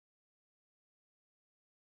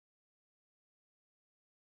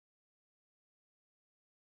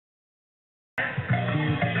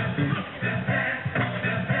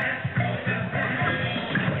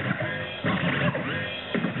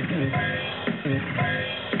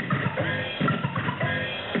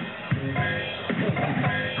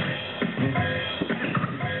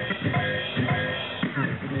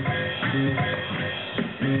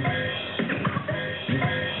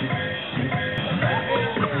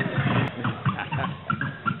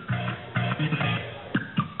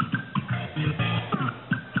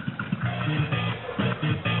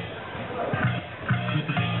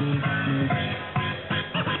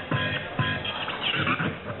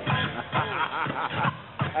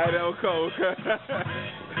Hey, that was cold.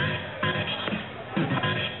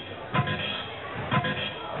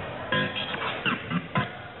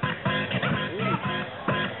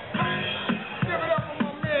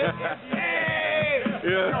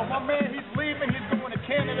 You know, my man, he's leaving. He's going to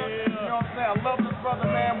Canada. You know what I'm saying? I love this brother,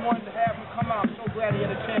 man. Wanted to have him come out. So glad he had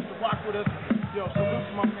a chance to rock with us. Yo, salute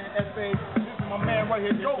to my man, S.A. This is my man right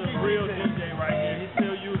here. This is real DJ right here. He's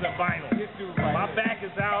still using vinyl. This dude right My back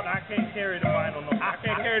is out. I can't carry the vinyl no more. I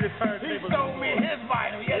can't carry the turntable. He stole me his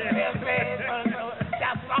vinyl. Yes, man.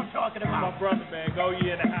 That's what I'm talking about. My brother, man. Go ye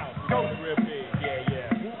in the house. Go. Real big. Yeah.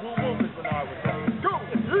 Whoop, is Bernard with that. Go.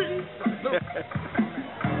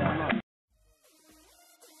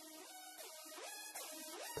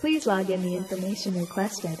 Please log in the information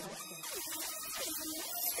requested.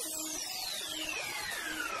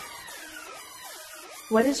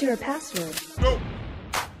 What is your password? Go.